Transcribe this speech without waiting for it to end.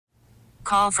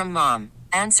Call from mom.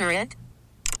 Answer it.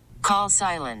 Call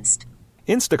silenced.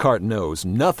 Instacart knows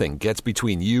nothing gets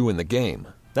between you and the game.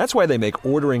 That's why they make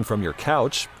ordering from your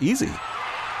couch easy.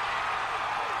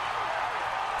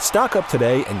 Stock up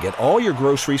today and get all your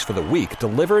groceries for the week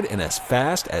delivered in as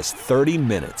fast as 30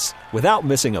 minutes without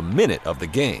missing a minute of the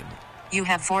game. You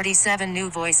have 47 new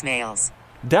voicemails.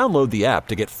 Download the app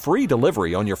to get free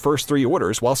delivery on your first 3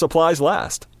 orders while supplies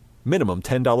last. Minimum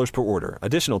 $10 per order.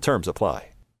 Additional terms apply.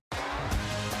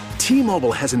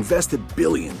 T-Mobile has invested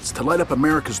billions to light up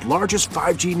America's largest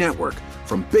 5G network,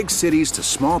 from big cities to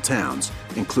small towns,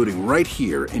 including right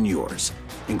here in yours.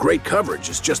 And great coverage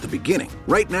is just the beginning.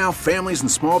 Right now, families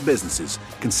and small businesses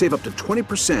can save up to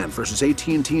 20% versus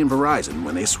AT&T and Verizon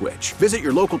when they switch. Visit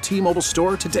your local T-Mobile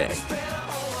store today.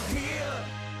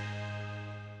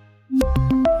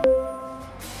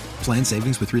 Plan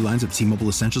savings with 3 lines of T-Mobile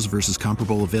Essentials versus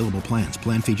comparable available plans.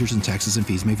 Plan features and taxes and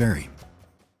fees may vary.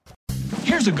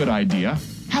 Here's a good idea.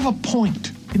 Have a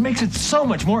point. It makes it so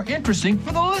much more interesting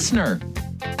for the listener.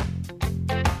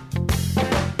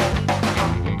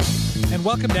 And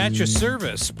welcome to At Your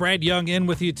Service. Brad Young in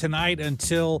with you tonight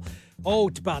until,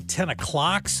 it's about 10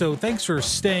 o'clock. So thanks for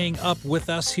staying up with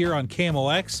us here on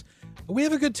KMOX. We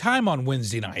have a good time on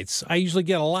Wednesday nights. I usually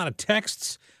get a lot of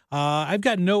texts. I've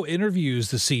got no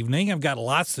interviews this evening. I've got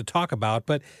lots to talk about.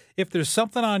 But if there's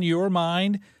something on your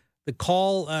mind,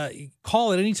 call at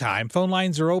any time. Phone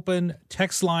lines are open.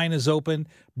 Text line is open.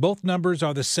 Both numbers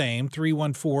are the same,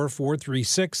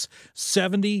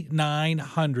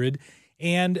 314-436-7900.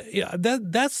 And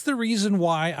that's the reason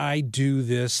why I do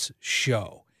this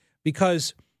show.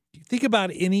 Because think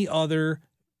about any other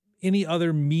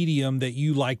medium that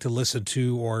you like to listen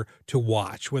to or to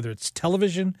watch, whether it's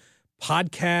television,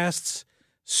 podcasts,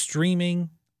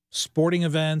 streaming, sporting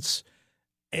events,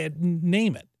 and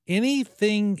name it.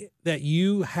 Anything that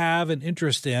you have an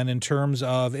interest in terms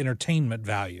of entertainment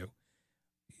value,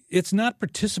 it's not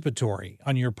participatory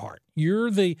on your part.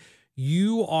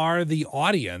 You are the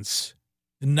audience,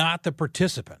 not the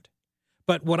participant.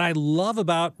 But what I love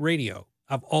about radio,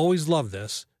 I've always loved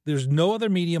this, there's no other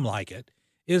medium like it,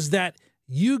 is that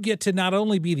you get to not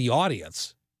only be the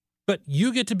audience, but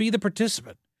you get to be the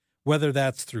participant, whether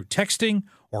that's through texting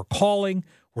or calling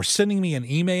or sending me an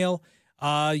email.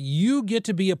 You get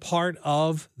to be a part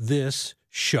of this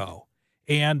show.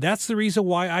 And that's the reason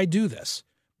why I do this.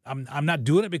 I'm not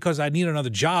doing it because I need another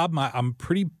job. I'm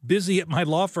pretty busy at my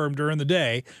law firm during the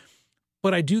day.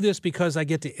 But I do this because I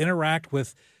get to interact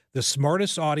with the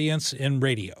smartest audience in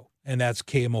radio, and that's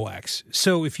KMOX.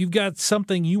 So if you've got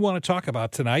something you want to talk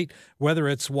about tonight, whether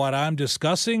it's what I'm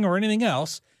discussing or anything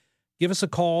else, give us a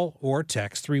call or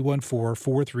text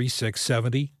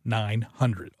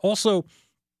 314-436-7900. Also,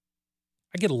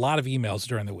 I get a lot of emails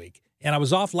during the week, and I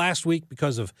was off last week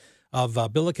because of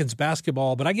Billikens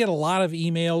basketball, but I get a lot of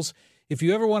emails. If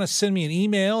you ever want to send me an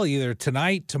email, either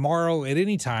tonight, tomorrow, at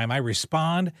any time, I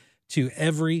respond to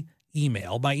every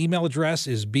email. My email address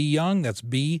is byoung, that's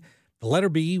B, the letter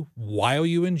B,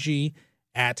 YOUNG,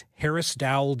 at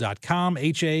harrisdowell.com,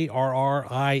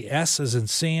 HARRIS as in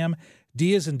Sam,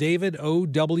 D as in David,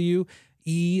 OWELL.com.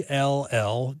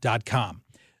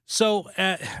 So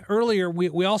earlier,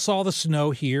 we all saw the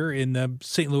snow here in the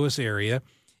St. Louis area,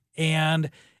 and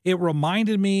it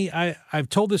reminded me, I've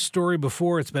told this story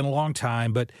before, it's been a long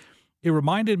time, but it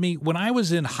reminded me when I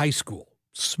was in high school,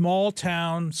 small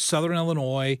town, southern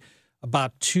Illinois,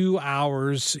 about 2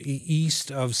 hours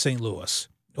east of St. Louis,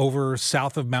 over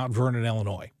south of Mount Vernon,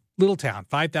 Illinois. Little town,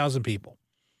 5,000 people.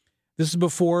 This is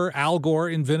before Al Gore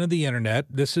invented the internet.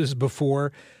 This is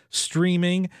before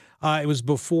streaming. It was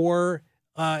before,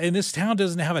 and this town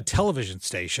doesn't have a television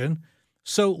station.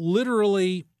 So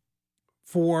literally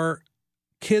for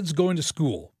kids going to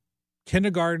school,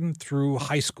 kindergarten through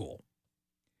high school,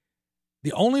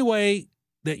 the only way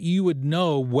that you would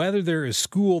know whether there is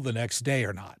school the next day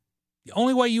or not, the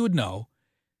only way you would know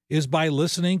is by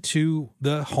listening to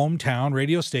the hometown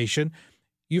radio station.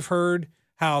 You've heard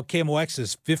how KMOX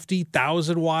is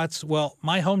 50,000 watts. Well,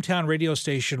 my hometown radio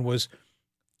station was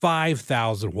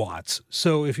 5,000 watts.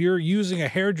 So if you're using a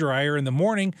hairdryer in the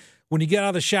morning, when you get out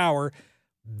of the shower,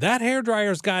 that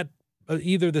hairdryer's got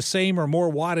either the same or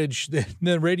more wattage than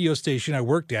the radio station I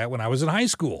worked at when I was in high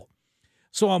school.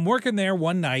 So I'm working there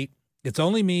one night. It's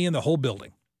only me and the whole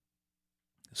building.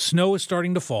 Snow is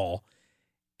starting to fall.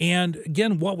 And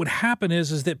again, what would happen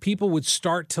is that people would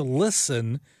start to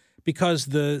listen because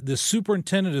the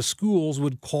superintendent of schools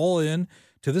would call in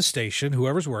to the station,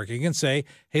 whoever's working, and say,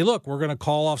 hey, look, we're going to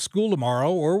call off school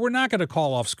tomorrow, or we're not going to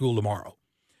call off school tomorrow.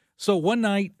 So one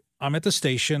night I'm at the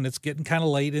station. It's getting kind of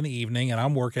late in the evening, and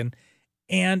I'm working,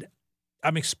 and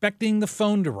I'm expecting the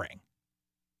phone to ring.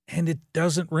 and it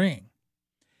doesn't ring.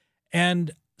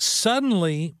 And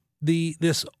suddenly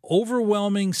this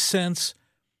overwhelming sense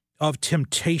of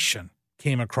temptation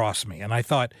came across me. And I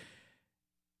thought,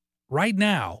 right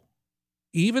now,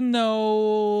 even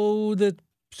though the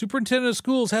superintendent of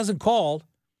schools hasn't called,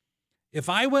 if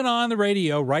I went on the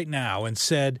radio right now and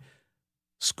said,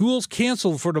 school's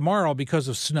canceled for tomorrow because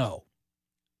of snow,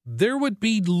 there would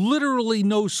be literally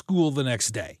no school the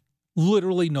next day.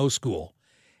 Literally no school.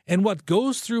 And what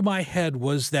goes through my head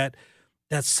was that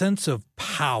sense of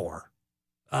power.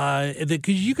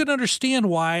 Because you can understand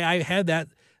why I had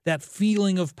that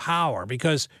feeling of power.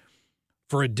 Because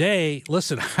for a day,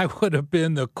 listen, I would have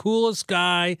been the coolest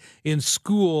guy in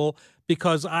school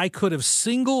because I could have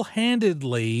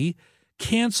single-handedly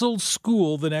canceled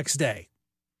school the next day.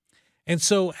 And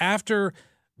so after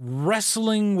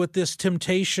wrestling with this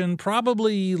temptation,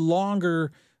 probably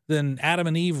longer than Adam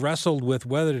and Eve wrestled with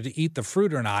whether to eat the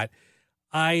fruit or not,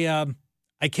 I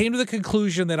came to the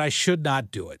conclusion that I should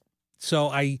not do it. So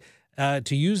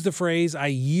to use the phrase, I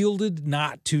yielded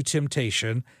not to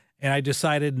temptation, and I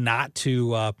decided not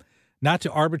to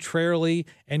arbitrarily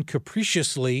and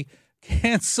capriciously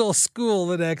cancel school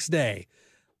the next day.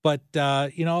 But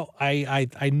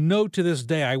I know to this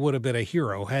day I would have been a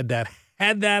hero had that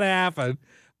happen,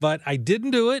 but I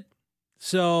didn't do it.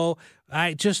 So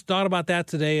I just thought about that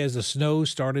today as the snow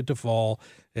started to fall.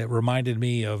 It reminded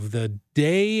me of the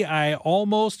day I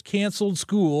almost canceled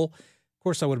school. Of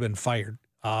course, I would have been fired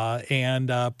and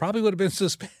probably would have been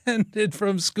suspended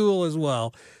from school as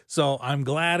well. So I'm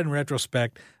glad in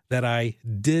retrospect that I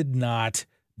did not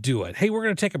do it. Hey, we're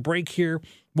going to take a break here.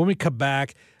 When we come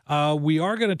back, we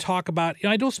are going to talk about,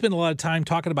 I don't spend a lot of time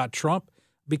talking about Trump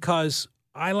because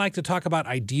I like to talk about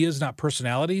ideas, not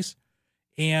personalities.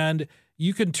 And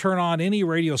you can turn on any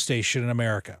radio station in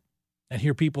America and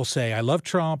hear people say, I love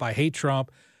Trump, I hate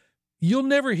Trump. You'll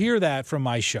never hear that from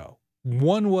my show,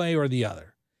 one way or the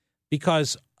other,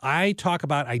 because I talk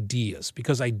about ideas,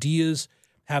 because ideas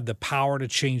have the power to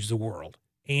change the world.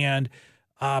 And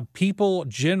people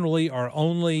generally are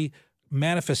only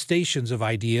manifestations of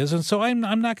ideas. And so I'm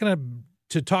not going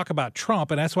to talk about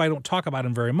Trump, and that's why I don't talk about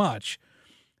him very much.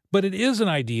 But it is an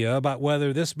idea about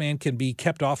whether this man can be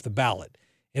kept off the ballot.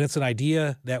 And it's an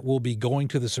idea that will be going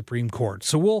to the Supreme Court.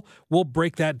 So we'll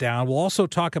break that down. We'll also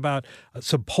talk about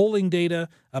some polling data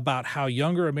about how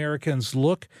younger Americans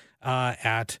look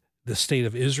at the state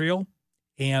of Israel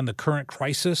and the current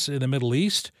crisis in the Middle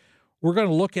East. We're going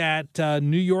to look at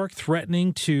New York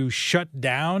threatening to shut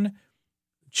down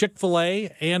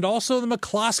Chick-fil-A and also the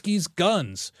McCloskey's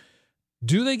guns.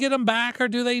 Do they get them back or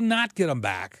do they not get them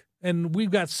back? And we've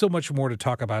got so much more to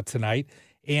talk about tonight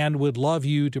and would love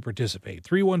you to participate.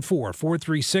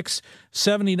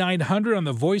 314-436-7900 on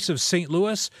the Voice of St.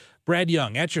 Louis. Brad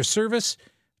Young, at your service.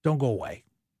 Don't go away.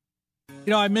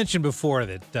 I mentioned before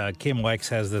that KMOX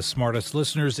has the smartest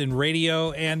listeners in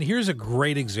radio, and here's a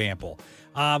great example.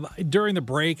 During the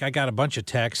break, I got a bunch of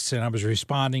texts, and I was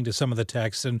responding to some of the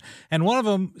texts, and one of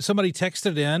them, somebody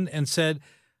texted in and said,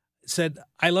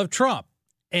 I love Trump.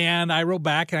 And I wrote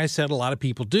back and I said, a lot of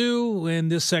people do. In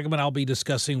this segment, I'll be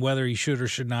discussing whether he should or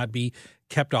should not be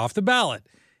kept off the ballot.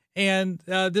 And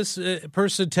this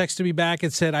person texted me back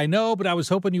and said, I know, but I was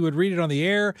hoping you would read it on the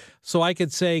air so I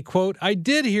could say, quote, I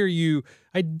did hear you.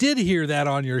 I did hear that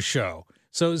on your show.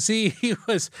 So see, he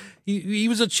was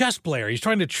a chess player. He's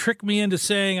trying to trick me into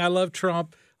saying I love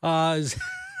Trump. So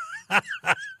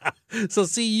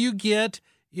see, you get...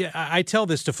 Yeah, I tell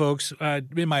this to folks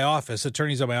in my office,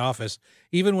 attorneys in my office.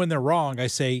 Even when they're wrong, I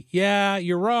say, yeah,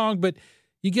 you're wrong, but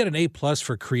you get an A+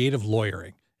 for creative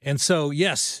lawyering. And so,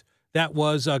 yes, that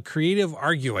was creative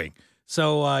arguing.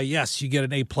 So, yes, you get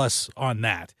an A+ on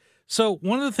that. So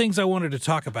one of the things I wanted to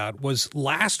talk about was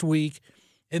last week,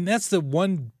 and that's the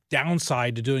one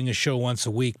downside to doing a show once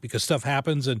a week because stuff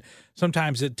happens, and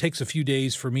sometimes it takes a few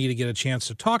days for me to get a chance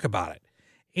to talk about it.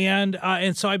 And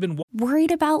so I've been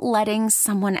worried about letting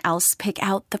someone else pick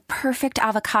out the perfect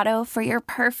avocado for your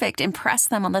perfect impress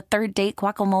them on the third date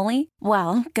guacamole.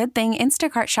 Well, good thing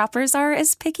Instacart shoppers are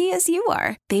as picky as you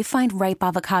are. They find ripe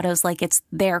avocados like it's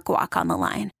their guac on the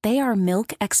line. They are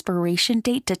milk expiration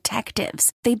date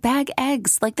detectives. They bag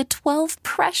eggs like the 12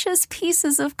 precious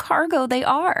pieces of cargo they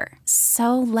are.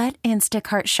 So let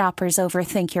Instacart shoppers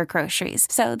overthink your groceries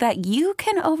so that you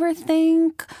can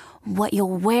overthink what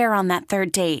you'll wear on that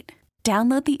third date.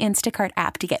 Download the Instacart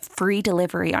app to get free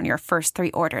delivery on your first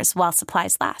 3 orders while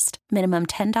supplies last. Minimum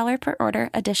 $10 per order.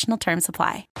 Additional terms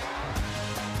apply.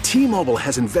 T-Mobile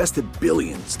has invested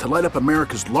billions to light up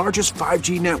America's largest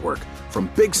 5G network,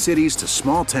 from big cities to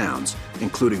small towns,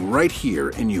 including right here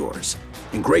in yours.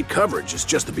 And great coverage is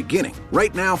just the beginning.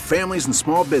 Right now, families and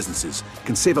small businesses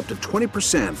can save up to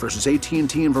 20% versus AT&T and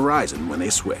Verizon when they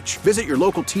switch. Visit your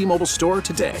local T-Mobile store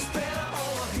today.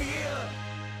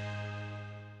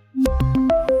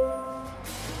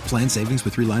 Plan savings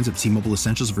with 3 lines of T-Mobile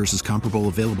Essentials versus comparable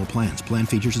available plans. Plan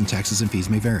features and taxes and fees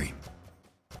may vary.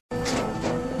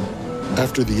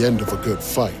 After the end of a good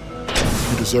fight,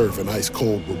 you deserve an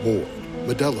ice-cold reward.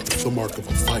 Modelo is the mark of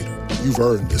a fighter. You've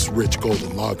earned this rich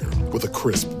golden lager with a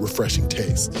crisp, refreshing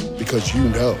taste. Because you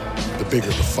know, the bigger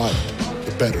the fight,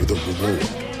 the better the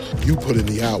reward. You put in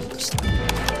the hours,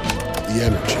 the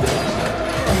energy,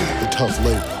 the tough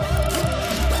labor.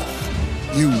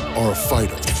 You are a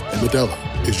fighter, and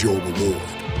Modelo is your reward.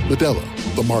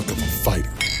 Modelo, the mark of a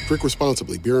fighter. Drink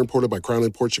responsibly. Beer imported by Crown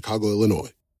Imports, Chicago,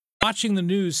 Illinois. Watching the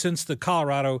news since the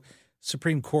Colorado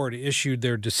Supreme Court issued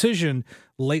their decision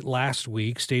late last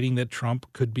week stating that Trump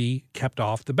could be kept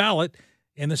off the ballot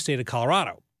in the state of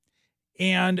Colorado.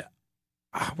 And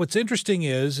what's interesting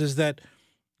is that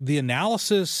the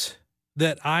analysis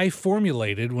that I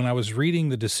formulated when I was reading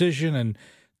the decision and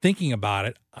thinking about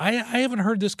it, I haven't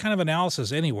heard this kind of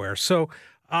analysis anywhere. So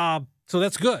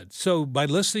that's good. So by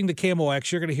listening to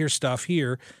KMOX, you're going to hear stuff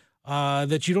here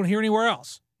that you don't hear anywhere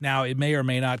else. Now, it may or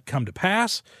may not come to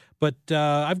pass, but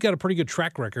I've got a pretty good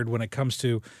track record when it comes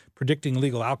to predicting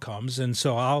legal outcomes, and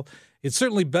so it's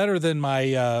certainly better than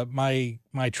my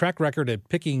my track record at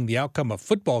picking the outcome of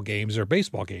football games or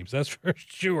baseball games. That's for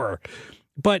sure.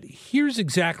 But here's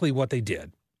exactly what they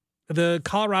did. The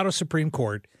Colorado Supreme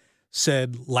Court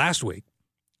said last week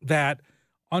that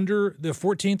under the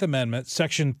 14th Amendment,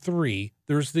 Section 3,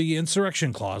 there's the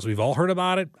insurrection clause. We've all heard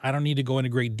about it. I don't need to go into a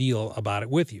great deal about it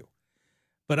with you.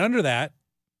 But under that,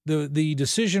 the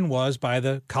decision was by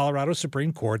the Colorado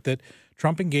Supreme Court that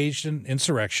Trump engaged in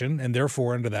insurrection, and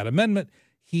therefore, under that amendment,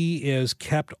 he is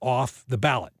kept off the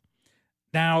ballot.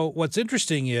 Now, what's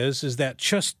interesting is that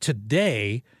just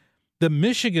today, the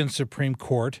Michigan Supreme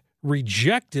Court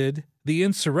rejected the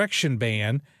insurrection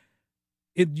ban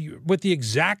with the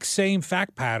exact same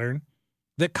fact pattern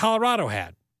that Colorado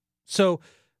had. So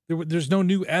there's no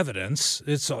new evidence.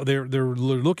 They're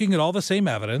looking at all the same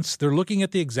evidence. They're looking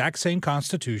at the exact same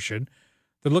Constitution.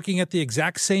 They're looking at the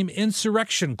exact same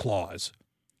insurrection clause.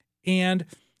 And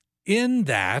in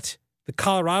that, the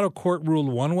Colorado court ruled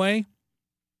one way,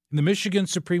 and the Michigan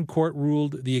Supreme Court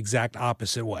ruled the exact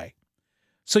opposite way.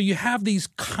 So you have these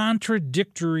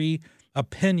contradictory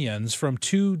opinions from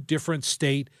two different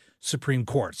state Supreme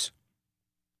Courts.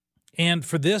 And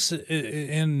for this,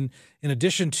 in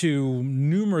addition to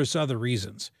numerous other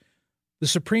reasons, the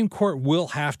Supreme Court will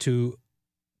have to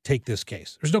take this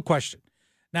case. There's no question.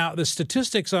 Now, the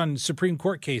statistics on Supreme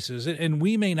Court cases, and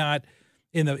we may not,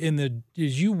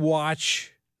 as you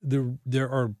watch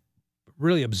or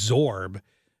really absorb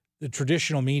the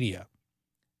traditional media,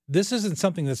 this isn't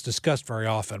something that's discussed very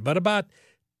often, but about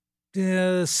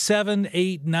 7,000,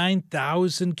 8,000,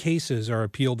 9,000 cases are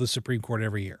appealed to the Supreme Court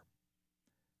every year.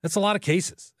 That's a lot of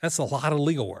cases. That's a lot of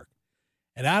legal work.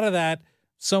 And out of that,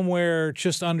 somewhere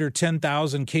just under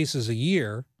 10,000 cases a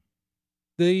year,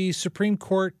 the Supreme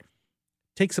Court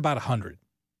takes about 100.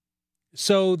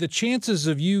 So the chances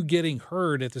of you getting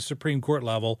heard at the Supreme Court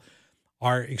level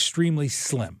are extremely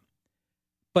slim.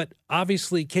 But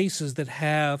obviously, cases that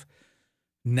have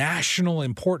national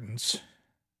importance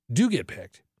do get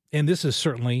picked. And this is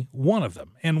certainly one of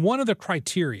them. And one of the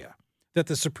criteria that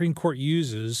the Supreme Court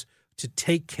uses to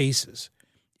take cases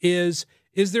is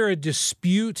there a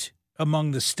dispute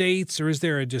among the states, or is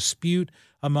there a dispute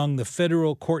among the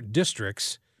federal court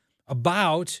districts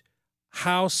about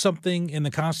how something in the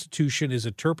Constitution is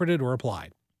interpreted or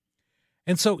applied?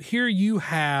 And so here you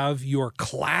have your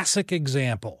classic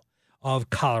example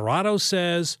of Colorado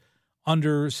says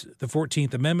under the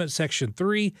 14th Amendment, Section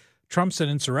 3, Trump's an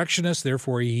insurrectionist,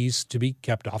 therefore he's to be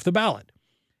kept off the ballot.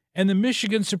 And the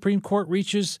Michigan Supreme Court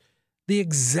reaches the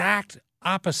exact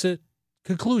opposite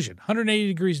conclusion, 180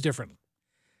 degrees different.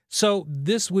 So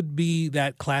this would be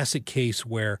that classic case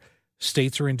where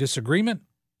states are in disagreement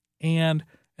and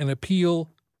an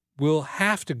appeal will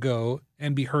have to go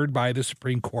and be heard by the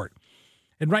Supreme Court.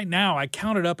 And right now, I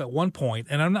counted up at one point,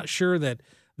 and I'm not sure that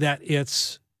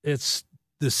it's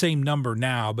the same number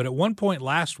now, but at one point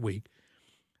last week,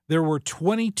 there were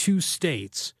 22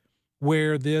 states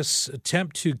where this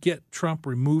attempt to get Trump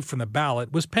removed from the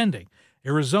ballot was pending.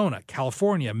 Arizona,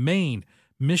 California, Maine,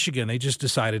 Michigan, they just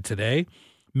decided today.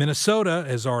 Minnesota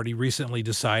has already recently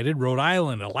decided. Rhode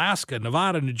Island, Alaska,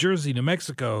 Nevada, New Jersey, New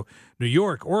Mexico, New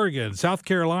York, Oregon, South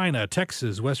Carolina,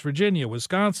 Texas, West Virginia,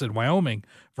 Wisconsin, Wyoming,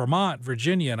 Vermont,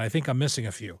 Virginia, and I think I'm missing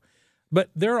a few. But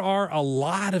there are a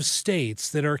lot of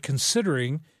states that are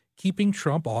considering keeping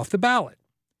Trump off the ballot.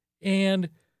 And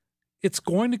it's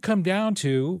going to come down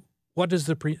to, what does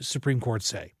the Supreme Court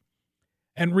say?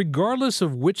 And regardless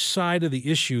of which side of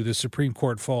the issue the Supreme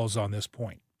Court falls on this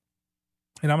point,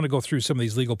 and I'm going to go through some of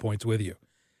these legal points with you,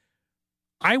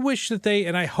 I wish that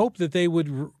and I hope that they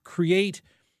would create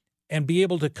and be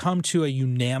able to come to a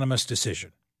unanimous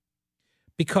decision.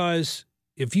 Because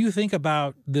if you think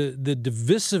about the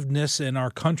divisiveness in our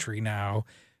country now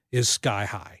is sky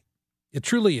high. It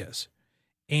truly is.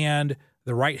 And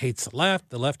the right hates the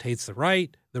left hates the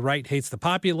right hates the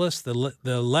populists,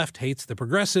 the left hates the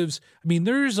progressives. I mean,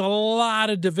 there's a lot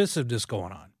of divisiveness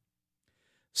going on.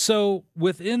 So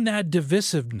within that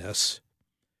divisiveness,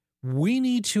 we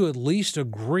need to at least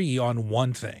agree on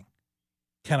one thing.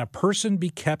 Can a person be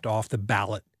kept off the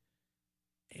ballot?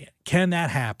 Can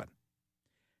that happen?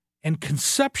 And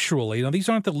conceptually, now these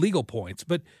aren't the legal points,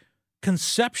 but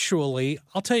conceptually,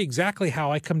 I'll tell you exactly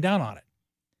how I come down on it.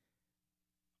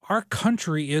 Our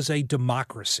country is a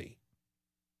democracy.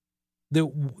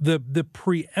 The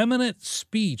preeminent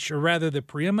speech, or rather the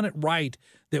preeminent right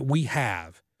that we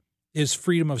have, is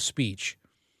freedom of speech.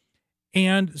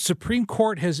 And Supreme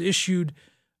Court has issued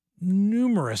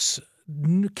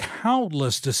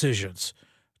countless decisions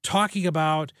talking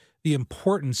about the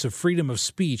importance of freedom of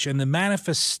speech and the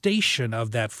manifestation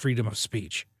of that freedom of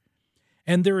speech.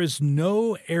 And there is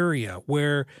no area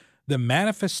where the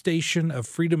manifestation of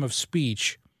freedom of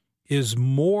speech is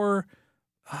more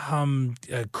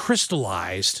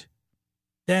crystallized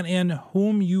than in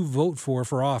whom you vote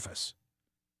for office.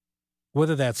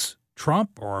 Whether that's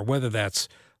Trump or whether that's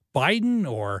Biden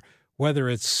or whether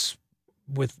it's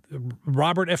with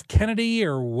Robert F. Kennedy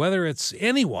or whether it's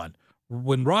anyone.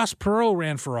 When Ross Perot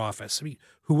ran for office, I mean,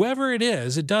 whoever it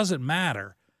is, it doesn't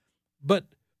matter. But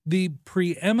the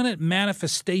preeminent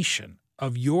manifestation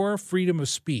of your freedom of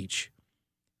speech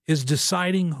is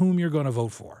deciding whom you're going to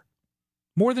vote for,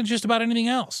 more than just about anything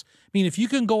else. I mean, if you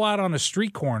can go out on a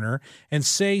street corner and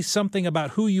say something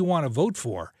about who you want to vote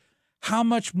for, how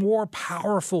much more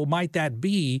powerful might that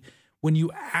be when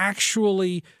you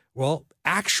actualize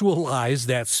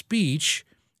that speech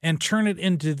and turn it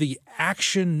into the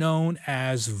action known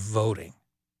as voting?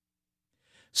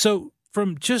 So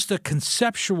from just a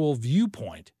conceptual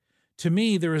viewpoint, to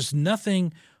me, there is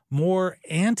nothing more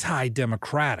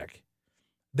anti-democratic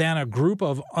than a group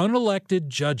of unelected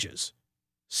judges,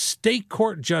 state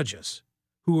court judges,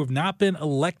 who have not been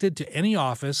elected to any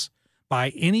office by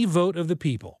any vote of the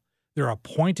people. They're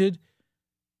appointed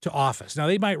to office. Now,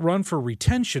 they might run for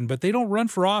retention, but they don't run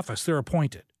for office. They're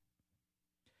appointed.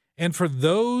 And for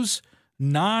those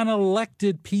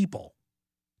non-elected people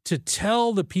to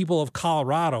tell the people of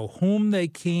Colorado whom they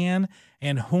can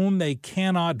and whom they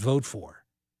cannot vote for,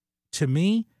 to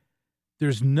me,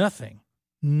 there's nothing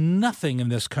in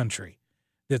this country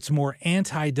that's more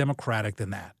anti-democratic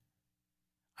than that.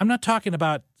 I'm not talking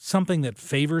about something that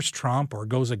favors Trump or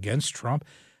goes against Trump.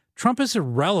 Trump is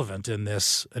irrelevant in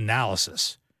this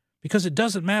analysis because it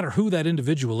doesn't matter who that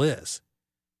individual is.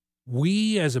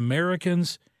 We as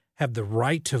Americans have the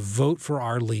right to vote for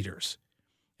our leaders.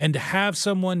 And to have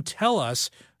someone tell us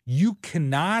you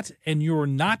cannot and you're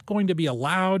not going to be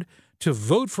allowed to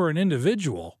vote for an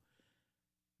individual,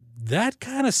 that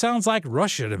kind of sounds like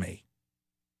Russia to me.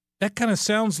 That kind of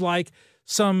sounds like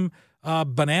some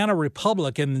banana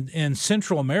republic in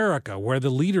Central America where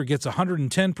the leader gets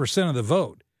 110% of the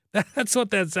vote. That's what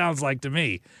that sounds like to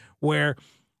me, where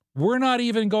we're not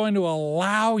even going to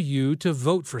allow you to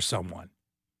vote for someone.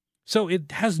 So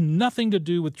it has nothing to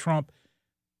do with Trump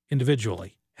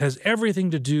individually. It has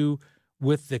everything to do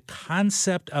with the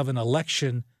concept of an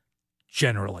election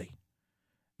generally.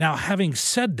 Now, having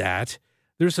said that,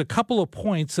 there's a couple of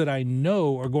points that I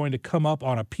know are going to come up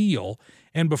on appeal.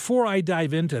 And before I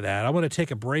dive into that, I want to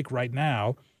take a break right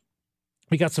now.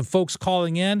 We got some folks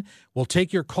calling in. We'll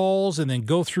take your calls and then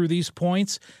go through these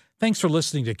points. Thanks for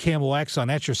listening to KMOX on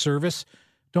At Your Service.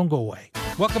 Don't go away.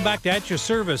 Welcome back to At Your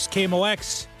Service,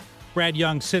 KMOX. Brad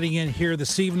Young sitting in here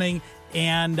this evening.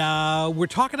 And we're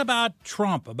talking about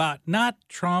Trump, about not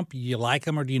Trump, you like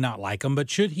him or do you not like him, but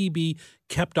should he be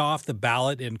kept off the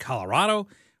ballot in Colorado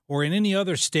or in any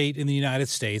other state in the United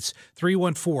States?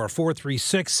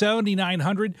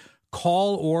 314-436-7900.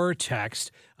 Call or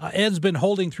text. Ed's been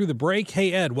holding through the break.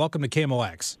 Hey, Ed, welcome to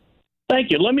KMOX.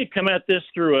 Thank you. Let me come at this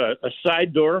through a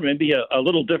side door, maybe a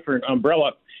little different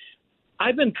umbrella.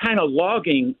 I've been kind of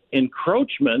logging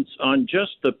encroachments on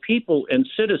just the people and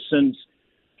citizens'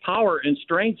 power and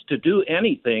strength to do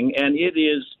anything, and it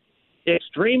is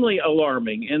extremely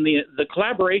alarming. And the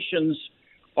collaborations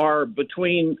are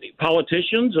between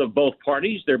politicians of both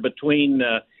parties. They're between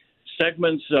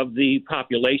segments of the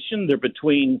population. They're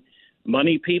between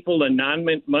money people and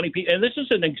non-money people. And this is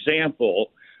an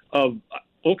example of,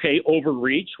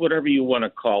 overreach, whatever you want to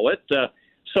call it.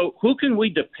 So who can we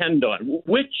depend on?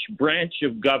 Which branch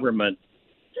of government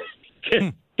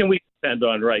can we depend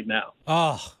on right now?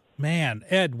 Oh, man,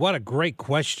 Ed, what a great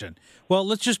question. Well,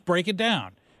 let's just break it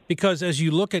down. Because as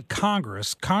you look at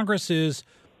Congress is,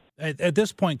 at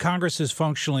this point, Congress is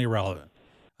functionally irrelevant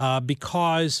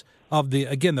because of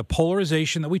the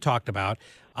polarization that we talked about.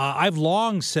 I've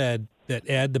long said that,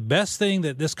 Ed, the best thing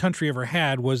that this country ever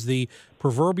had was the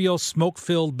proverbial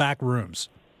smoke-filled back rooms.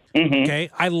 Mm-hmm. Okay,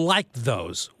 I liked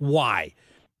those. Why?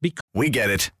 Because we get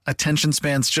it. Attention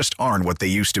spans just aren't what they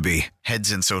used to be.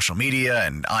 Heads in social media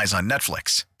and eyes on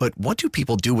Netflix. But what do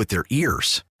people do with their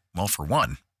ears? Well, for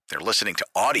one, they're listening to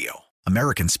audio.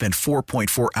 Americans spend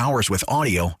 4.4 hours with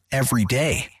audio every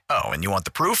day. Oh, and you want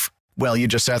the proof? Well, you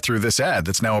just sat through this ad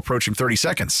that's now approaching 30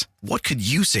 seconds. What could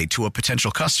you say to a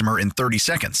potential customer in 30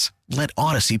 seconds? Let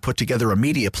Odyssey put together a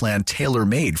media plan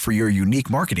tailor-made for your unique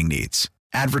marketing needs.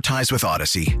 Advertise with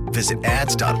Odyssey. Visit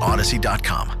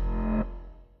ads.odyssey.com.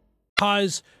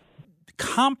 Because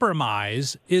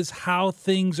compromise is how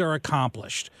things are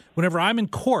accomplished. Whenever I'm in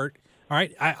court, all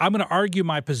right, I'm going to argue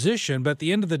my position, but at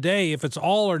the end of the day, if it's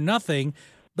all or nothing,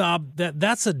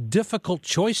 that's a difficult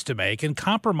choice to make, and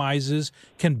compromises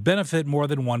can benefit more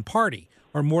than one party,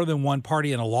 or more than one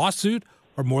party in a lawsuit,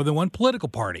 or more than one political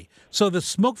party. So the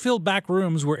smoke-filled back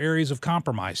rooms were areas of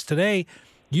compromise. Today,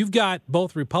 you've got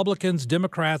both Republicans,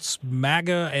 Democrats,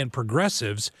 MAGA, and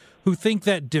progressives who think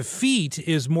that defeat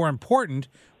is more important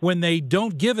when they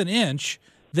don't give an inch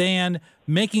than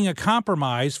making a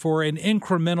compromise for an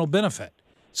incremental benefit.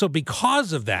 So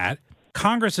because of that,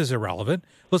 Congress is irrelevant.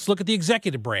 Let's look at the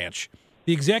executive branch.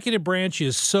 The executive branch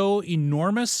is so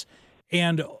enormous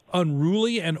and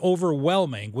unruly and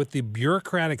overwhelming with the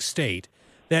bureaucratic state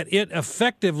that it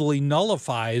effectively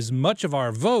nullifies much of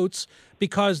our votes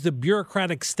because the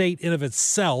bureaucratic state in of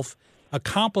itself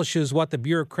accomplishes what the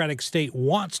bureaucratic state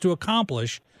wants to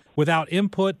accomplish without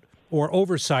input or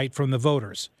oversight from the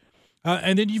voters.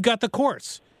 And then you've got the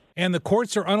courts, and the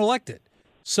courts are unelected.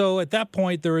 So at that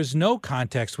point, there is no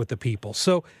context with the people.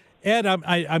 So, Ed,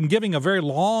 I'm giving a very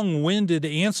long-winded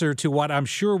answer to what I'm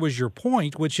sure was your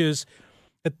point, which is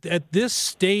at this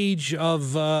stage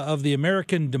of the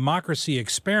American democracy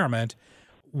experiment,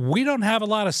 we don't have a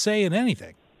lot of say in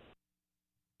anything.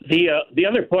 The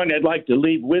other point I'd like to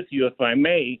leave with you, if I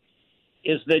may,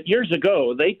 is that years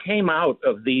ago they came out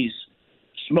of these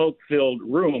smoke-filled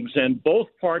rooms, and both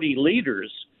party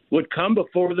leaders would come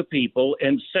before the people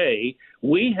and say,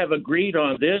 "We have agreed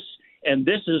on this, and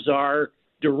this is our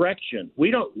direction."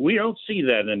 We don't see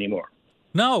that anymore.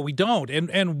 No, we don't,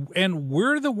 and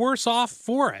we're the worse off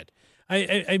for it.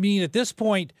 I mean, at this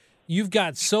point, you've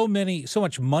got so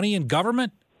much money in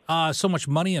government, so much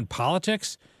money in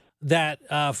politics that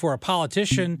for a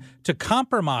politician to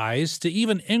compromise, to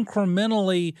even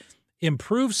incrementally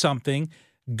improve something,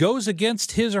 goes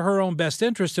against his or her own best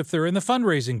interest if they're in the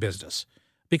fundraising business.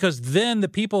 Because then the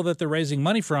people that they're raising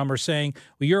money from are saying,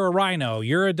 well, you're a rhino,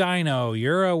 you're a dino,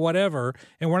 you're a whatever,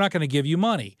 and we're not going to give you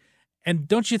money. And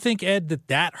don't you think, Ed,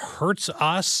 that hurts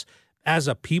us as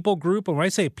a people group? And when I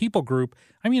say people group,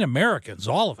 I mean Americans,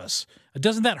 all of us.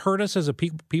 Doesn't that hurt us as a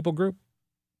people group?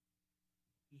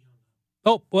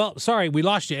 Oh, well, sorry, we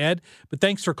lost you, Ed, but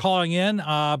thanks for calling in.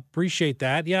 Appreciate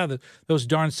that. Yeah, those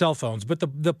darn cell phones. But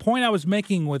the point I was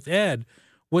making with Ed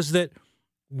was that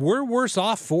we're worse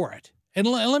off for it. And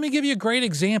let me give you a great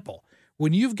example.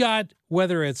 When you've got,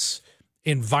 whether it's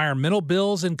environmental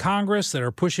bills in Congress that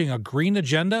are pushing a green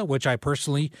agenda, which I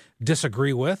personally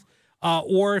disagree with,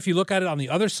 or if you look at it on the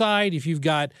other side, if you've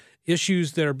got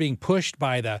issues that are being pushed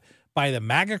by the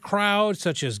MAGA crowd,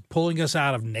 such as pulling us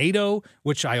out of NATO,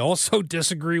 which I also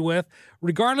disagree with,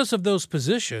 regardless of those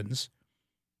positions,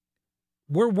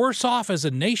 we're worse off as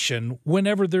a nation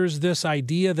whenever there's this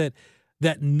idea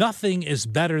that nothing is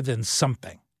better than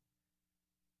something.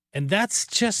 And that's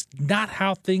just not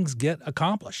how things get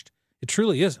accomplished. It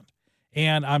truly isn't.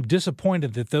 And I'm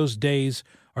disappointed that those days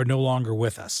are no longer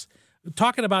with us.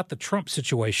 Talking about the Trump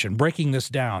situation, breaking this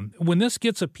down, when this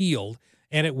gets appealed,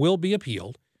 and it will be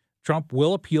appealed, Trump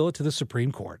will appeal it to the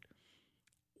Supreme Court.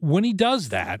 When he does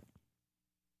that,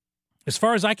 as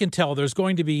far as I can tell, there's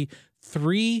going to be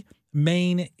three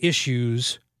main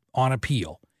issues on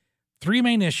appeal. Three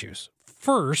main issues.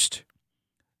 First,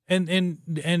 and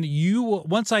you,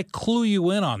 once I clue you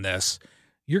in on this,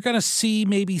 you're going to see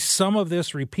maybe some of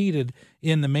this repeated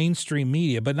in the mainstream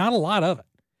media, but not a lot of it.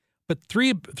 But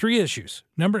three issues.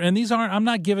 And these aren't, I'm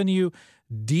not giving you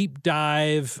deep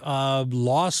dive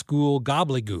law school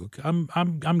gobbledygook.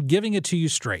 I'm giving it to you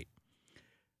straight.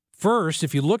 First,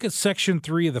 if you look at Section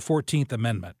 3 of the 14th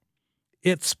Amendment,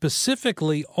 it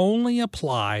specifically only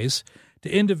applies to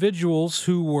individuals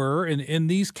who were in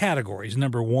these categories.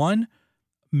 Number 1,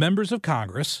 members of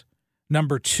Congress.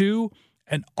 Number 2,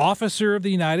 an officer of the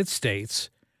United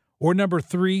States. Or number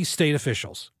 3, state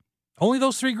officials. Only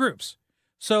those 3 groups.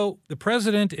 So the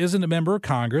president isn't a member of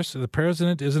Congress. The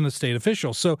president isn't a state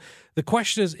official. So the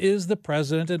question is the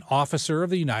president an officer of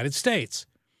the United States?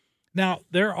 Now,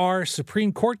 there are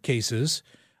Supreme Court cases.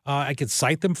 I could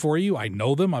cite them for you. I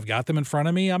know them. I've got them in front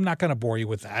of me. I'm not going to bore you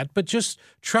with that. But just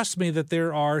trust me that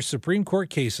there are Supreme Court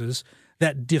cases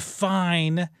that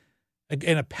define,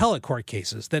 and appellate court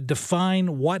cases, that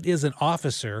define what is an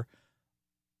officer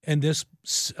in this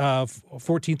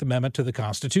 14th Amendment to the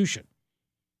Constitution.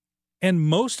 And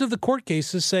most of the court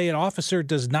cases say an officer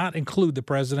does not include the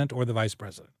president or the vice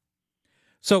president.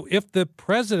 So if the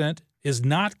president is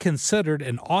not considered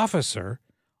an officer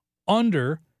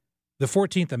under the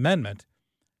 14th Amendment,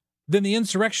 then the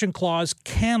insurrection clause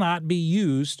cannot be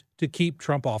used to keep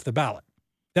Trump off the ballot.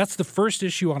 That's the first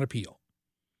issue on appeal.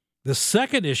 The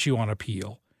second issue on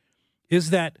appeal is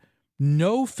that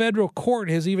no federal court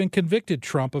has even convicted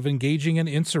Trump of engaging in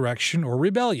insurrection or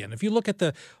rebellion. If you look at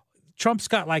Trump's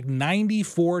got like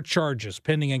 94 charges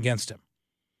pending against him.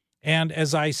 And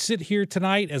as I sit here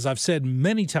tonight, as I've said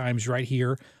many times right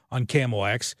here on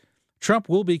KMOX, Trump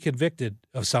will be convicted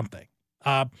of something.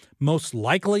 Most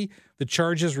likely the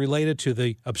charges related to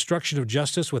the obstruction of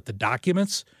justice with the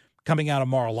documents coming out of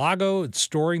Mar-a-Lago and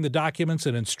storing the documents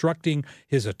and instructing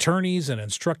his attorneys and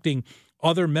instructing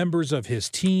other members of his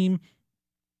team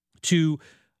to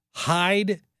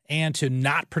hide and to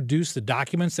not produce the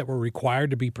documents that were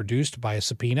required to be produced by a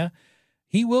subpoena.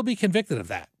 He will be convicted of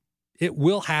that. It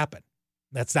will happen.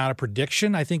 That's not a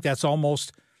prediction. I think that's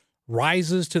almost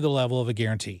rises to the level of a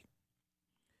guarantee.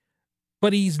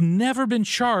 But he's never been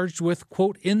charged with,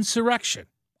 quote, insurrection,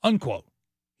 unquote.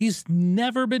 He's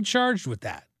never been charged with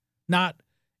that. Not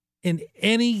in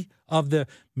any of the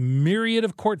myriad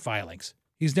of court filings.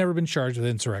 He's never been charged with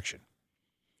insurrection.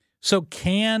 So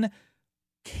can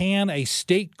a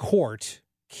state court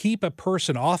keep a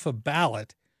person off a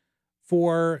ballot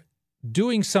for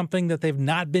doing something that they've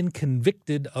not been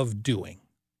convicted of doing?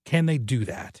 Can they do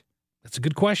that? That's a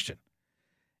good question.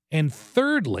 And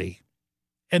thirdly,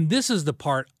 and this is the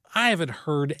part I haven't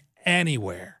heard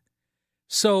anywhere.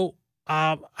 So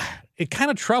it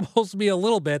kind of troubles me a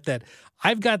little bit that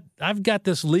I've got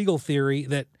this legal theory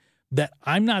that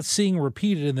I'm not seeing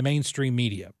repeated in the mainstream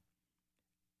media.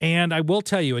 And I will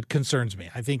tell you, it concerns me.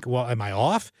 I think, well, am I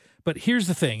off? But here's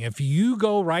the thing. If you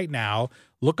go right now,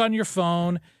 look on your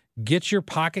phone, get your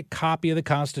pocket copy of the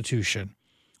Constitution,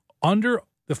 under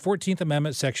the 14th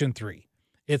Amendment, Section 3,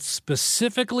 it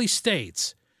specifically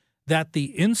states that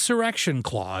the insurrection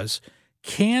clause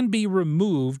can be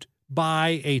removed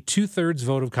by a 2/3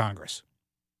 vote of Congress.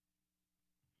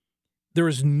 There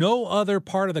is no other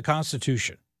part of the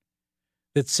Constitution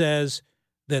that says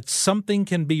that something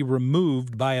can be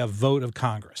removed by a vote of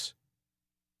Congress.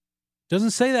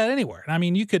 Doesn't say that anywhere. I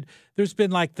mean, there's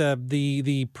been like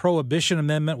the Prohibition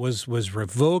Amendment was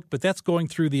revoked, but that's going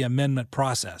through the amendment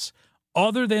process.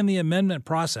 Other than the amendment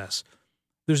process,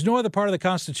 there's no other part of the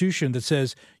Constitution that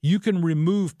says you can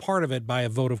remove part of it by a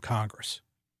vote of Congress.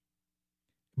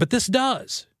 But this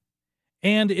does.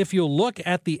 And if you look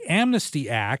at the Amnesty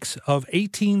Acts of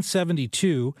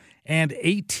 1872 and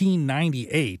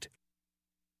 1898,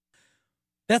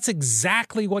 that's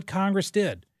exactly what Congress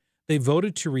did. They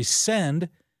voted to rescind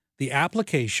the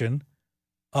application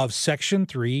of Section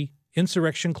 3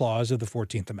 Insurrection Clause of the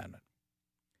 14th Amendment.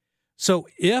 So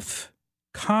if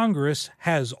Congress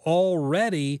has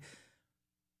already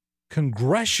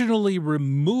congressionally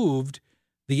removed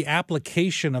the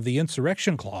application of the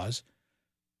Insurrection Clause,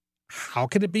 how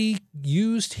can it be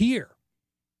used here?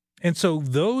 And so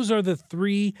those are the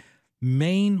three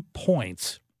main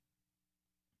points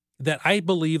that I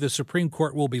believe the Supreme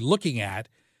Court will be looking at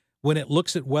when it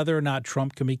looks at whether or not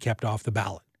Trump can be kept off the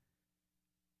ballot.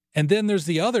 And then there's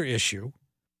the other issue,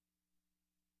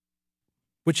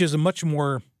 which is a much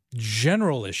more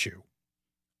general issue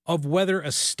of whether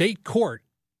a state court,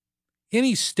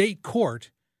 any state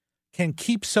court, can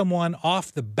keep someone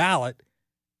off the ballot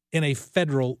in a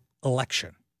federal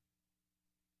election.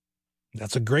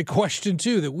 That's a great question,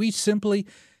 too, that we simply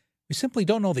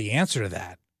don't know the answer to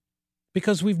that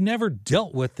because we've never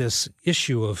dealt with this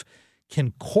issue of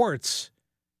can courts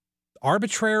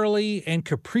arbitrarily and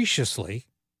capriciously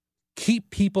keep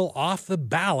people off the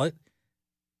ballot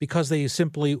because they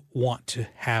simply want to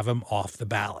have them off the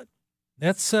ballot.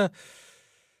 That's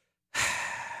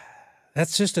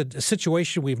just a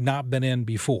situation we've not been in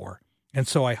before. And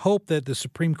so I hope that the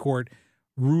Supreme Court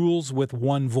rules with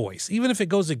one voice, even if it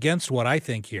goes against what I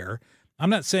think here. I'm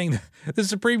not saying that the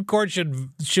Supreme Court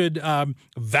should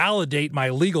validate my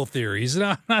legal theories. No,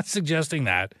 I'm not suggesting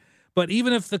that. But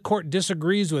even if the court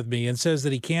disagrees with me and says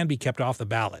that he can be kept off the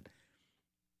ballot,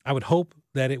 I would hope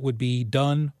that it would be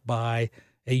done by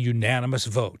a unanimous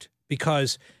vote,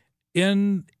 because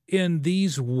in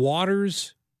these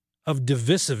waters of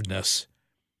divisiveness,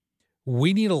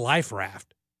 we need a life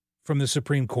raft from the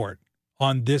Supreme Court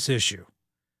on this issue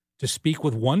to speak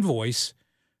with one voice,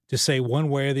 to say one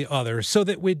way or the other, so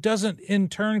that it doesn't in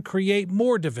turn create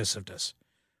more divisiveness.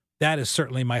 That is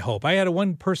certainly my hope. I had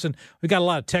one person, we got a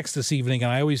lot of texts this evening,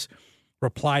 and I always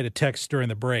reply to texts during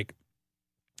the break.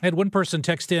 I had one person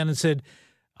text in and said,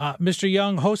 Mr.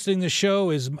 Young, hosting the show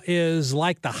is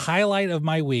like the highlight of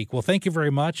my week. Well, thank you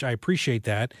very much. I appreciate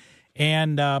that.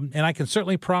 And I can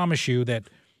certainly promise you that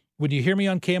when you hear me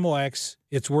on KMOX,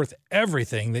 it's worth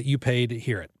everything that you paid to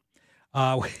hear it.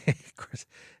 Of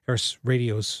course,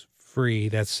 radio's free.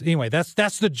 That's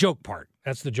the joke part.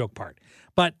 That's the joke part.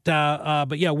 But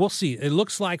yeah, we'll see. It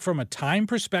looks like from a time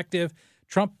perspective,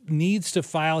 Trump needs to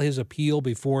file his appeal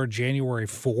before January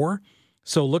 4.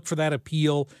 So look for that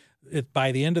appeal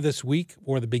by the end of this week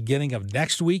or the beginning of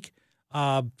next week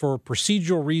for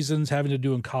procedural reasons having to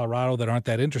do in Colorado that aren't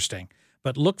that interesting.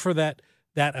 But look for that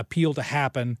appeal to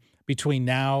happen between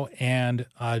now and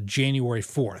January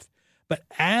 4th. But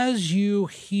as you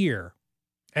hear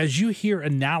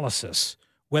analysis,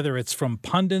 whether it's from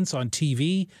pundits on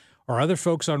TV or other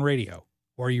folks on radio,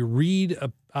 or you read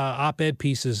op-ed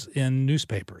pieces in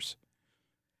newspapers,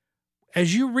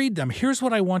 as you read them, here's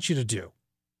what I want you to do.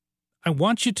 I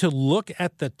want you to look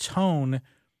at the tone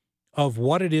of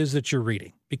what it is that you're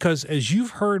reading. Because as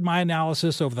you've heard my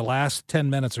analysis over the last 10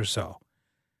 minutes or so,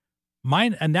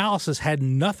 my analysis had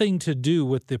nothing to do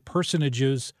with the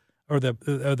personages or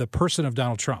the person of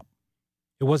Donald Trump.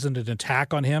 It wasn't an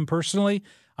attack on him personally.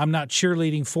 I'm not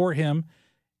cheerleading for him.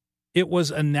 It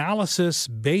was analysis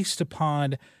based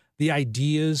upon the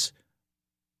ideas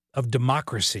of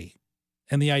democracy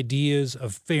and the ideas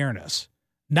of fairness,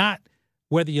 not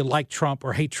whether you like Trump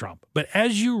or hate Trump. But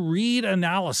as you read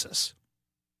analysis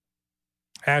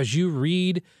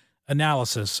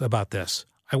about this,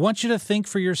 I want you to think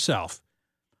for yourself,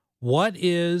 what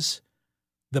is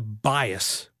the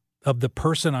bias of the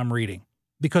person I'm reading?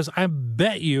 Because I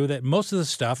bet you that most of the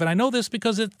stuff, and I know this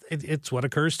because it's what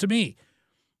occurs to me,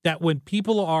 that when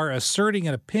people are asserting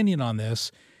an opinion on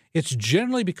this, it's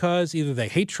generally because either they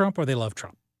hate Trump or they love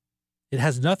Trump. It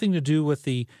has nothing to do with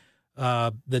the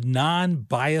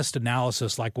non-biased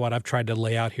analysis like what I've tried to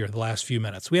lay out here the last few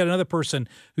minutes. We had another person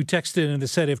who texted in and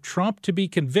said, if Trump to be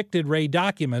convicted raid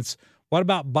documents, what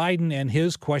about Biden and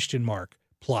his ?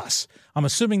 Plus? I'm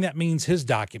assuming that means his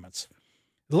documents.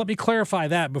 Let me clarify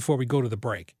that before we go to the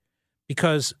break,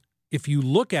 because if you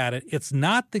look at it, it's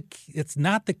not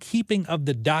the keeping of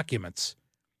the documents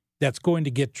that's going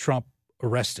to get Trump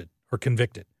arrested or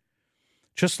convicted.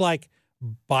 Just like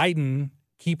Biden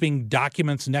keeping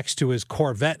documents next to his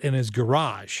Corvette in his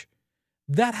garage,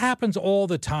 that happens all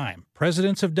the time.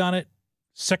 Presidents have done it.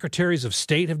 Secretaries of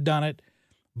state have done it.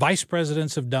 Vice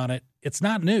presidents have done it. It's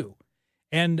not new.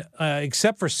 And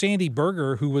except for Sandy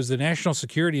Berger, who was the national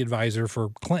security advisor for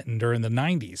Clinton during the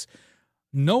 90s,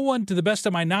 no one, to the best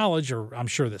of my knowledge, or I'm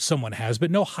sure that someone has, but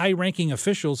no high-ranking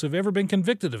officials have ever been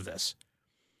convicted of this.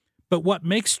 But what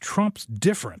makes Trump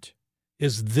different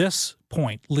is this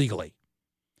point legally,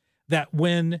 that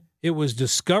when it was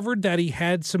discovered that he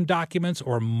had some documents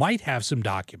or might have some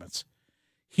documents,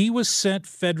 he was sent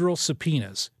federal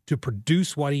subpoenas to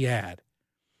produce what he had.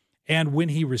 And when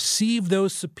he received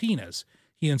those subpoenas,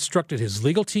 he instructed his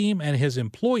legal team and his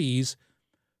employees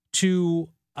to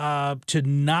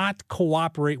not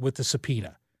cooperate with the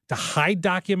subpoena, to hide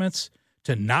documents,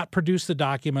 to not produce the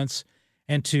documents,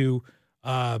 and to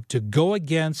go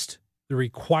against the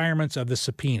requirements of the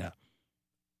subpoena.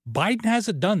 Biden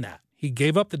hasn't done that. He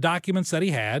gave up the documents that he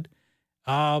had.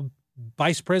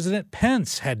 Vice President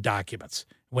Pence had documents.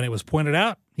 When it was pointed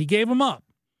out, he gave them up.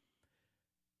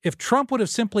 If Trump would have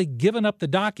simply given up the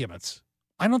documents,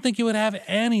 I don't think he would have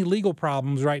any legal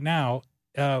problems right now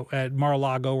at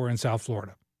Mar-a-Lago or in South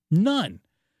Florida. None.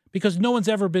 Because no one's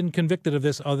ever been convicted of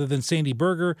this other than Sandy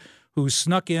Berger, who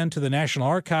snuck into the National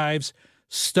Archives,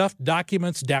 stuffed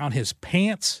documents down his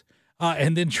pants,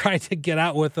 and then tried to get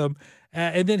out with them.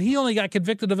 And then he only got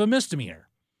convicted of a misdemeanor.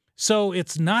 So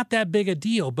it's not that big a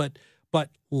deal, but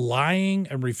lying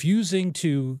and refusing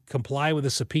to comply with a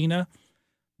subpoena,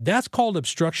 that's called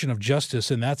obstruction of justice,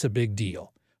 and that's a big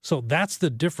deal. So that's the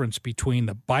difference between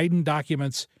the Biden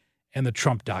documents and the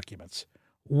Trump documents.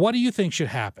 What do you think should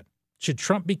happen? Should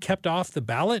Trump be kept off the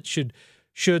ballot? Should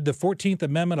the 14th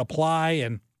Amendment apply,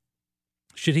 and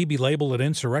should he be labeled an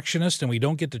insurrectionist and we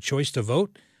don't get the choice to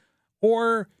vote?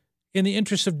 Or in the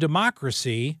interest of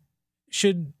democracy,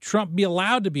 should Trump be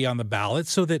allowed to be on the ballot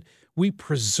so that we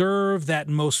preserve that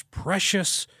most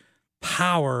precious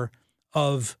power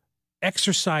of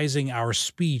exercising our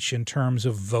speech in terms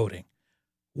of voting?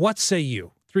 What say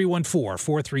you?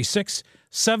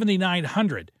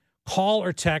 314-436-7900. Call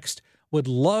or text. Would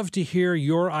love to hear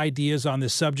your ideas on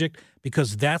this subject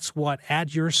because that's what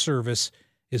At Your Service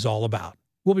is all about.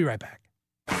 We'll be right back.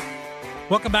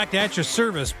 Welcome back to At Your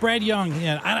Service. Brad Young,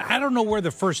 and I don't know where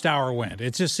the first hour went.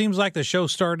 It just seems like the show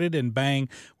started and bang,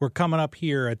 we're coming up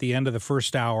here at the end of the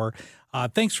first hour.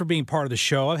 Thanks for being part of the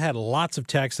show. I've had lots of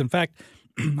texts. In fact,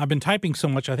 I've been typing so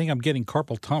much, I think I'm getting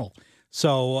carpal tunnel.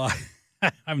 So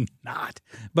I'm not.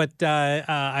 But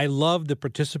I love the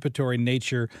participatory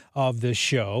nature of this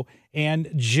show.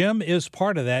 And Jim is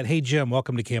part of that. Hey, Jim,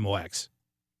 welcome to KMOX.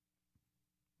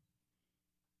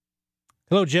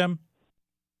 Hello, Jim.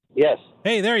 Yes.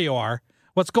 Hey, there you are.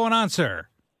 What's going on, sir?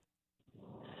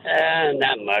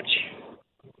 Not much.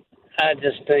 I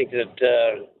just think that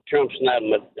Trump's not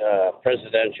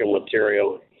presidential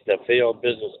material. He's a failed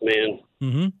businessman.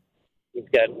 Mm-hmm. He's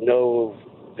got no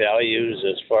values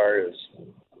as far as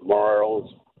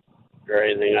morals or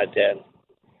anything like that.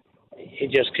 He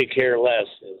just could care less.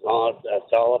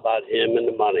 That's all about him and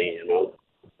the money, you know.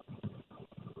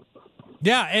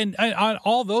 Yeah, and on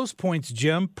all those points,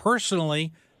 Jim,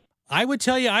 personally, I would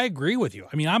tell you I agree with you.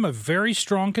 I mean, I'm a very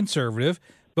strong conservative,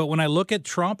 but when I look at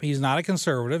Trump, he's not a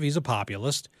conservative. He's a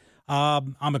populist.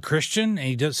 I'm a Christian,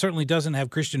 and he certainly doesn't have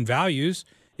Christian values.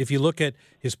 If you look at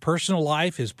his personal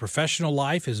life, his professional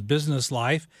life, his business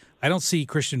life, I don't see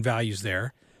Christian values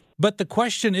there. But the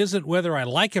question isn't whether I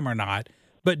like him or not,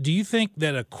 but do you think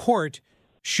that a court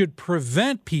should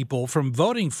prevent people from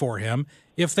voting for him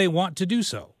if they want to do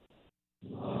so?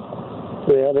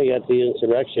 Well, they got the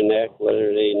Insurrection Act,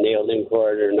 whether they nailed him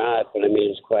for it or not, but I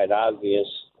mean, it's quite obvious.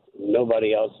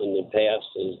 Nobody else in the past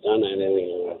has done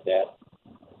anything like that.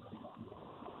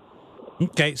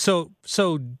 Okay, so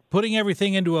putting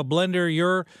everything into a blender,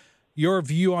 your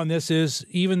view on this is,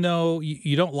 even though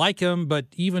you don't like him, but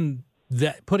even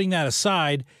that, putting that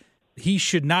aside, he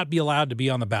should not be allowed to be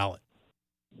on the ballot.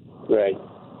 Right.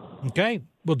 Okay.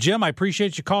 Well, Jim, I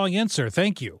appreciate you calling in, sir.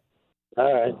 Thank you.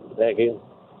 All right. Thank you.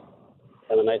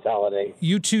 Have a nice holiday.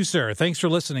 You too, sir. Thanks for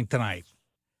listening tonight.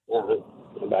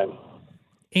 Bye.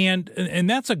 And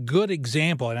that's a good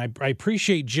example, and I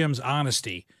appreciate Jim's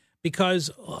honesty,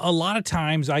 because a lot of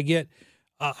times I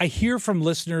hear from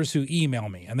listeners who email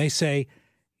me, and they say,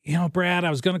 you know, Brad, I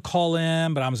was going to call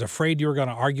in, but I was afraid you were going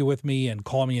to argue with me and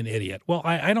call me an idiot. Well,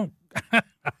 I don't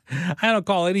I don't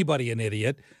call anybody an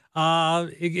idiot,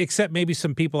 except maybe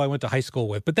some people I went to high school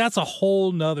with. But that's a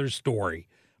whole nother story.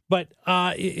 But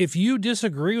if you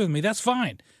disagree with me, that's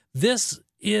fine. This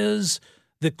is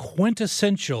the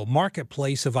quintessential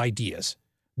marketplace of ideas.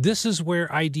 This is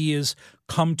where ideas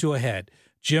come to a head.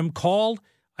 Jim called.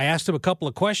 I asked him a couple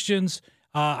of questions.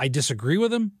 I disagree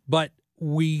with him, but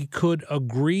we could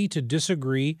agree to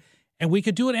disagree, and we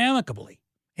could do it amicably.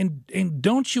 And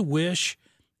don't you wish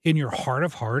in your heart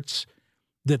of hearts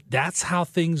that that's how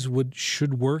things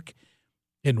should work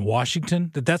in Washington,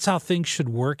 that that's how things should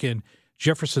work in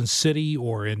Jefferson City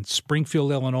or in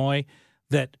Springfield, Illinois,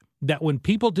 that when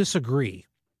people disagree,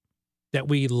 that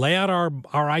we lay out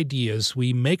our ideas,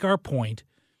 we make our point,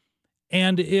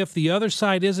 and if the other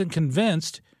side isn't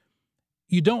convinced,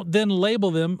 you don't then label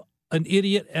them an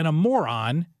idiot and a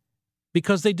moron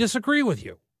because they disagree with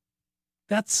you.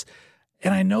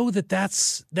 And I know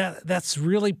that's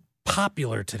really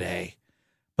popular today,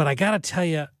 but I got to tell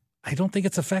you, I don't think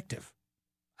it's effective.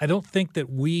 I don't think that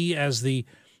we, as the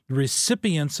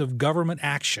recipients of government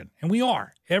action, and we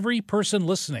are, every person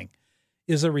listening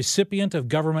is a recipient of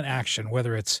government action,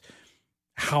 whether it's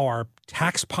how our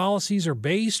tax policies are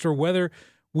based or whether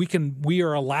we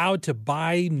are allowed to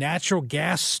buy natural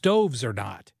gas stoves or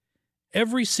not.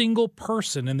 Every single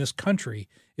person in this country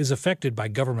is affected by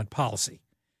government policy.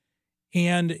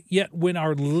 And yet when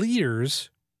our leaders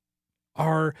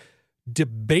are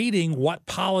debating what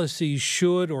policies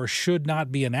should or should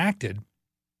not be enacted,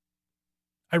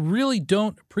 I really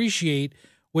don't appreciate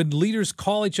when leaders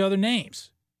call each other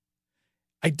names.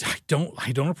 I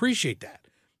don't appreciate that.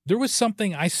 There was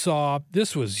something I saw,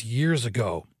 this was years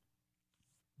ago.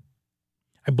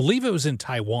 I believe it was in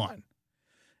Taiwan.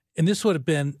 And this would have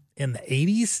been in the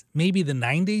 80s, maybe the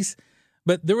 90s.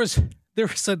 But there was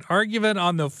an argument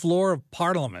on the floor of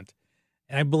Parliament,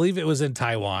 and I believe it was in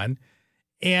Taiwan.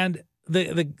 And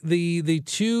the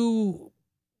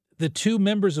the two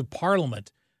members of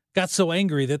Parliament got so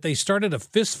angry that they started a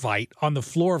fist fight on the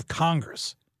floor of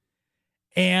Congress.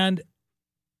 And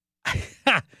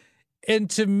and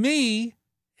to me,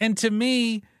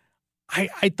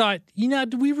 I thought,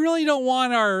 we really don't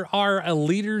want our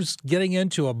leaders getting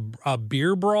into a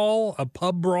beer brawl, a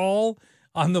pub brawl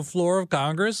on the floor of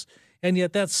Congress. And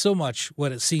yet that's so much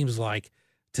what it seems like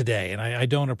today. And I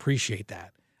don't appreciate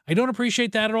that. I don't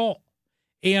appreciate that at all.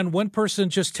 And one person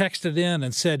just texted in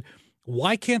and said,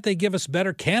 why can't they give us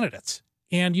better candidates?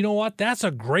 And you know what? That's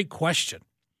a great question.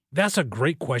 That's a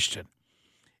great question.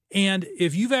 And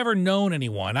if you've ever known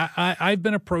anyone, I've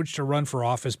been approached to run for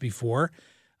office before,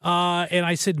 and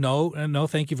I said no,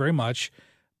 thank you very much,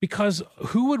 because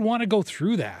who would want to go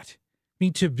through that? I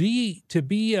mean, to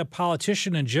be a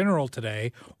politician in general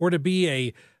today, or to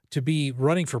be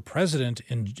running for president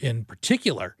in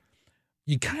particular,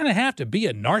 you kind of have to be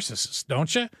a narcissist,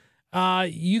 don't you?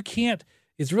 You can't.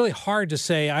 It's really hard to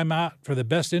say I'm out for the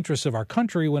best interests of our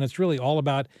country when it's really all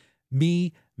about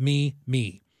me, me,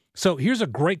 me. So here's a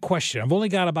great question. I've only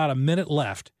got about a minute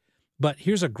left, but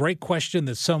here's a great question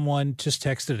that someone just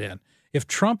texted in. If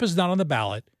Trump is not on the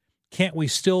ballot, can't we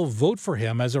still vote for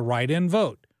him as a write-in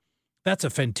vote? That's a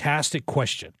fantastic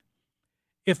question.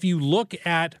 If you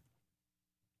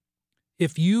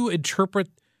interpret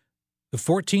the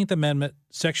 14th Amendment,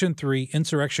 Section 3,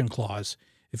 Insurrection Clause,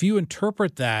 if you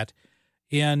interpret that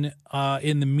in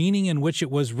the meaning in which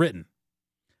it was written,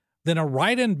 then a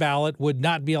write-in ballot would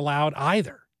not be allowed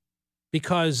either,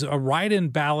 because a write-in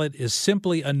ballot is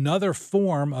simply another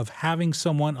form of having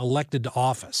someone elected to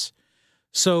office.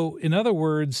 So, in other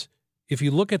words, if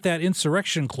you look at that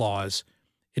Insurrection Clause,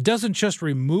 it doesn't just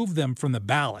remove them from the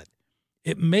ballot.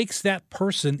 It makes that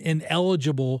person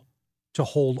ineligible to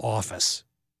hold office.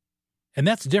 And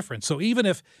that's different. So even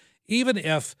if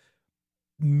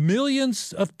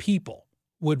millions of people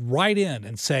would write in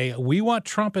and say, we want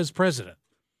Trump as president,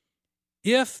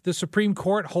 if the Supreme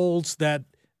Court holds that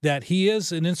he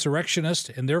is an insurrectionist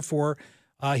and therefore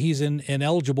he's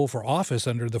ineligible for office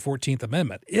under the 14th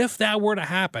Amendment, if that were to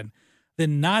happen,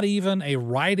 then not even a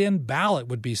write-in ballot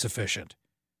would be sufficient,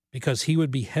 because he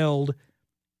would be held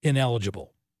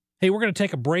ineligible. Hey, we're going to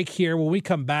take a break here. When we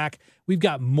come back, we've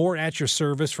got more at your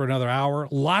service for another hour.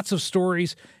 Lots of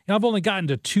stories. And I've only gotten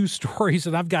to 2 stories,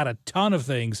 and I've got a ton of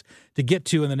things to get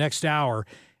to in the next hour.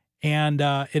 And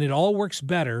it all works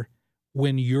better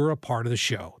when you're a part of the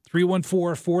show.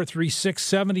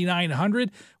 314-436-7900.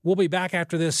 We'll be back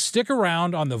after this. Stick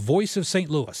around on the Voice of St.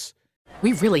 Louis.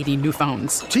 We really need new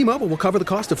phones. T-Mobile will cover the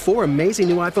cost of 4 amazing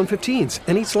new iPhone 15s,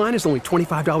 and each line is only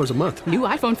 $25 a month. New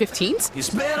iPhone 15s? It's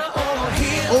better over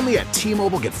here. Only at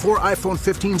T-Mobile, get 4 iPhone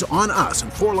 15s on us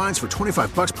and 4 lines for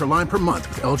 $25 per line per month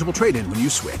with eligible trade-in when you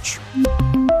switch.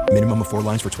 Minimum of 4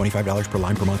 lines for $25 per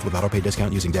line per month with autopay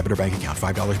discount using debit or bank account.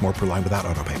 $5 more per line without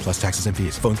autopay, plus taxes and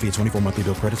fees. Phone fee at 24 monthly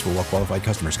bill credits for well-qualified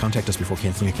customers. Contact us before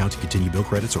canceling account to continue bill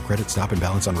credits or credit stop and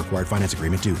balance on required finance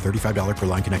agreement due. $35 per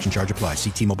line connection charge applies. See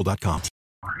T-Mobile.com.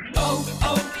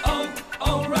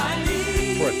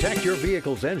 O'Reilly. Protect your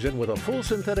vehicle's engine with a full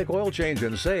synthetic oil change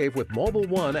and save with Mobile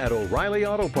One at O'Reilly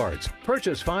Auto Parts.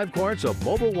 Purchase 5 quarts of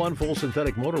Mobile One full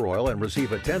synthetic motor oil and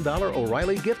receive a $10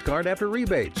 O'Reilly gift card after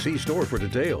rebate. See store for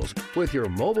details. With your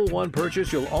Mobile One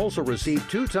purchase, you'll also receive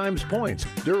 2 times points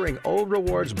during O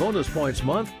Rewards Bonus Points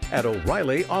Month at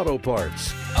O'Reilly Auto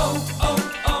Parts.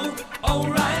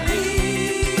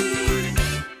 O'Reilly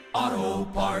Auto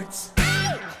Parts.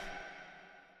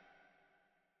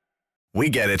 We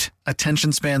get it.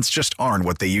 Attention spans just aren't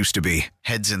what they used to be.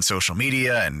 Heads in social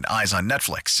media and eyes on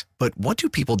Netflix. But what do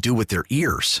people do with their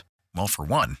ears? Well, for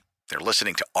one, they're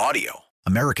listening to audio.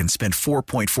 Americans spend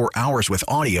 4.4 hours with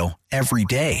audio every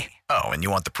day. Oh, and you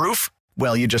want the proof?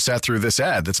 Well, you just sat through this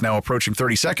ad that's now approaching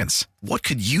 30 seconds. What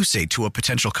could you say to a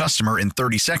potential customer in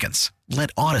 30 seconds? Let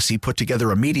Odyssey put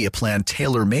together a media plan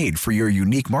tailor-made for your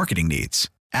unique marketing needs.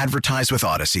 Advertise with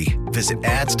Odyssey. Visit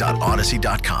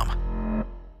ads.odyssey.com.